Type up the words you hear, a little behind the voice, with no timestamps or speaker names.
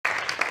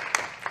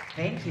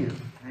Thank you.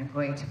 I'm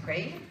going to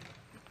pray.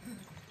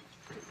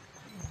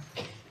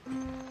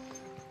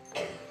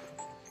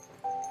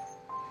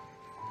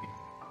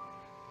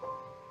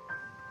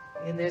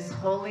 In this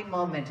holy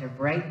moment of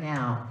right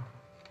now,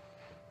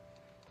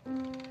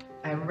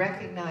 I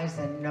recognize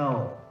and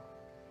know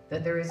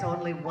that there is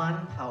only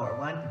one power,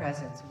 one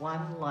presence,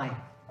 one life.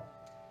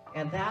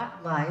 And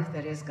that life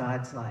that is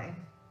God's life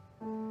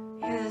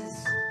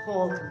is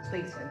whole,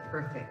 complete, and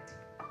perfect.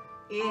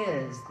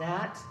 Is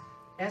that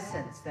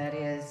essence that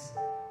is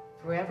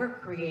forever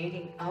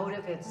creating out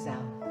of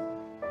itself.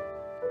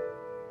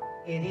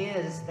 It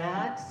is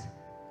that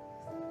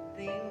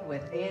thing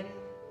within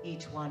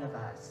each one of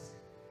us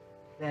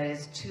that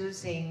is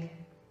choosing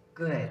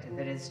good,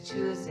 that is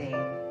choosing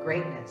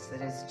greatness,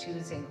 that is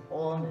choosing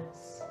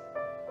wholeness,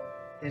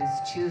 that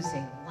is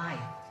choosing life.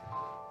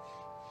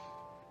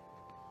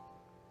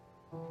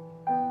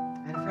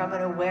 And from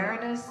an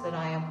awareness that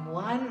I am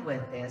one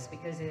with this,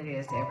 because it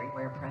is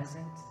everywhere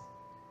present,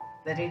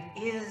 that it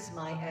is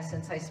my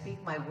essence, I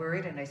speak my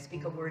word, and I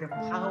speak a word of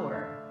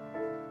power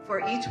for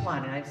each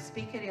one, and I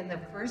speak it in the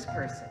first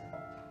person,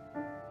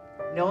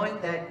 knowing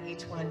that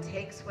each one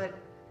takes what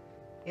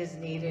is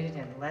needed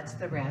and lets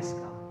the rest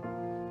go.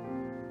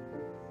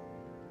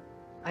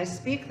 I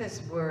speak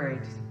this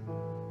word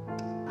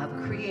of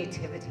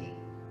creativity,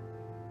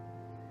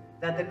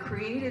 that the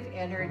creative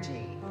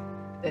energy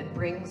that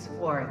brings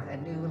forth a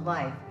new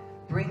life,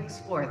 brings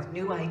forth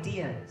new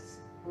ideas,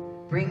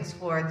 brings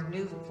forth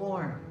new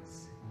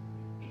forms,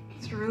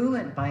 through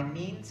and by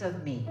means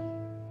of me.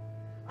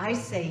 I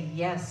say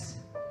yes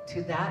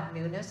to that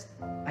newness.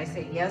 I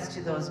say yes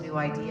to those new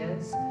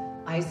ideas.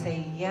 I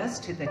say yes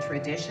to the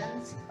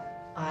traditions.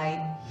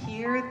 I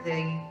hear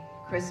the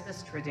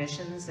Christmas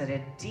traditions in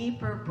a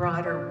deeper,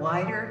 broader,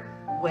 wider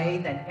way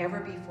than ever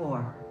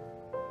before.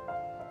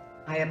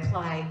 I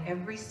apply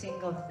every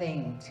single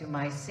thing to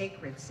my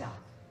sacred self,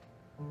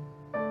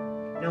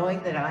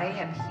 knowing that I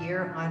am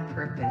here on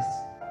purpose.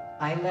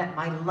 I let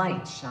my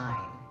light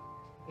shine.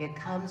 It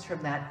comes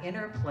from that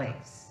inner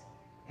place,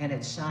 and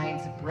it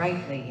shines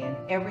brightly in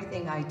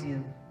everything I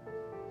do.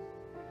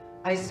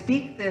 I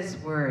speak this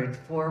word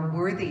for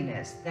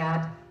worthiness,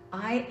 that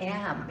I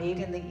am made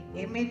in the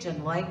image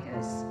and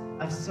likeness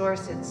of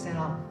Source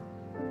itself.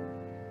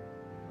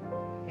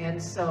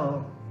 And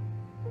so,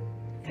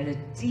 at a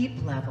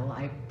deep level,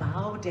 I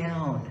bow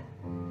down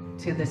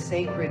to the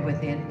sacred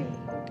within me.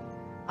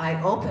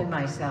 I open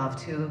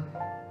myself to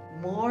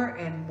more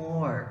and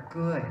more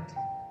good.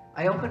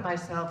 I open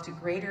myself to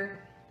greater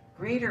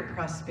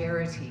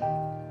prosperity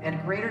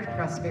and greater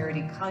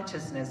prosperity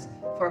consciousness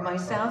for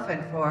myself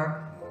and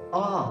for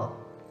all.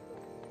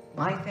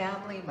 My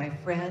family, my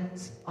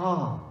friends,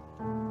 all.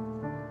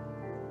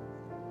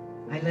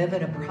 I live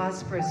in a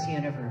prosperous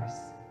universe.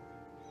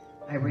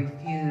 I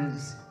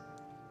refuse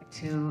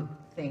to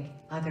think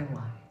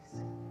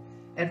otherwise.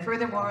 And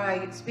furthermore,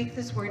 I speak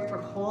this word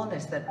for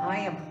wholeness, that I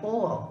am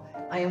whole,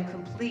 I am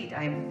complete,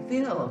 I am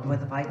filled with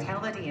the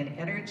vitality and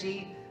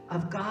energy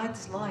of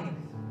God's life.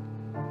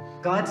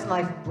 God's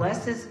life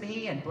blesses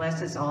me and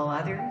blesses all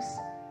others.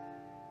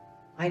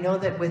 I know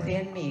that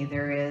within me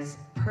there is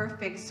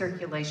perfect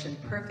circulation,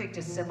 perfect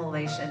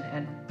assimilation,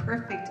 and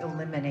perfect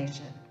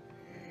elimination.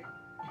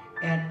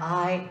 And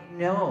I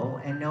know,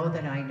 and know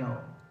that I know,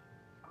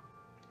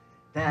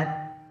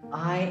 that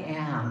I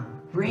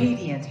am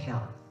radiant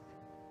health,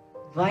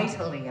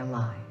 vitally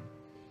alive.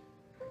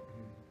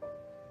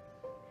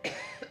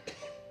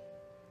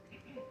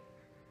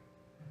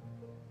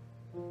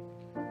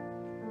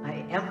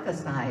 I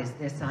emphasize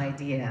this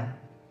idea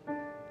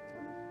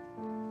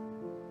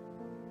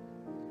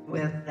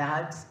with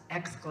that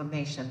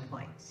exclamation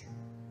point.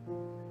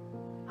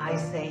 I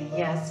say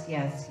yes,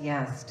 yes,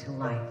 yes to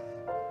life.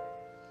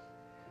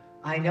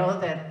 I know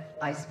that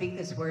I speak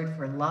this word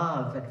for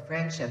love and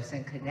friendships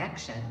and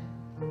connection,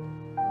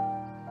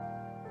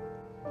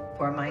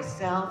 for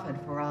myself and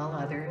for all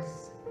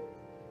others.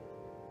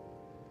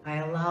 I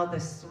allow the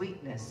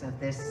sweetness of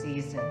this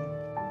season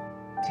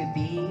to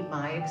be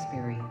my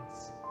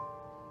experience.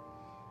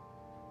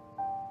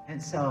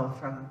 And so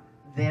from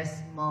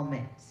this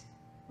moment,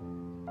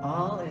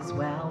 all is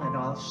well and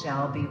all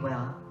shall be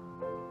well.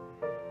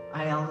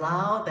 I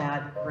allow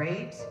that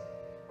great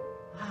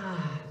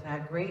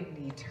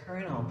and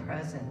eternal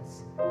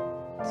presence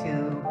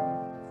to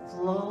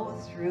flow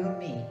through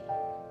me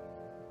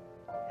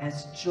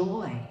as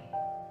joy,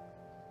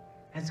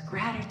 as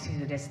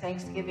gratitude, as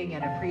thanksgiving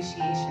and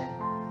appreciation.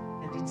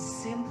 And it's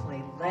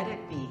simply let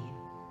it be.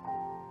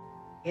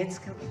 It's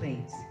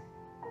complete.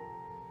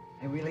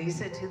 I release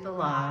it to the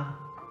law,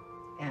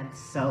 and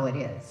so it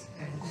is.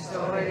 And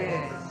so it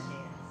is.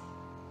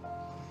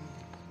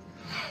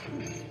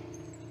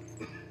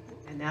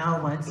 And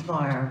now once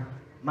more,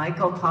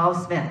 Michael Paul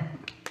Smith.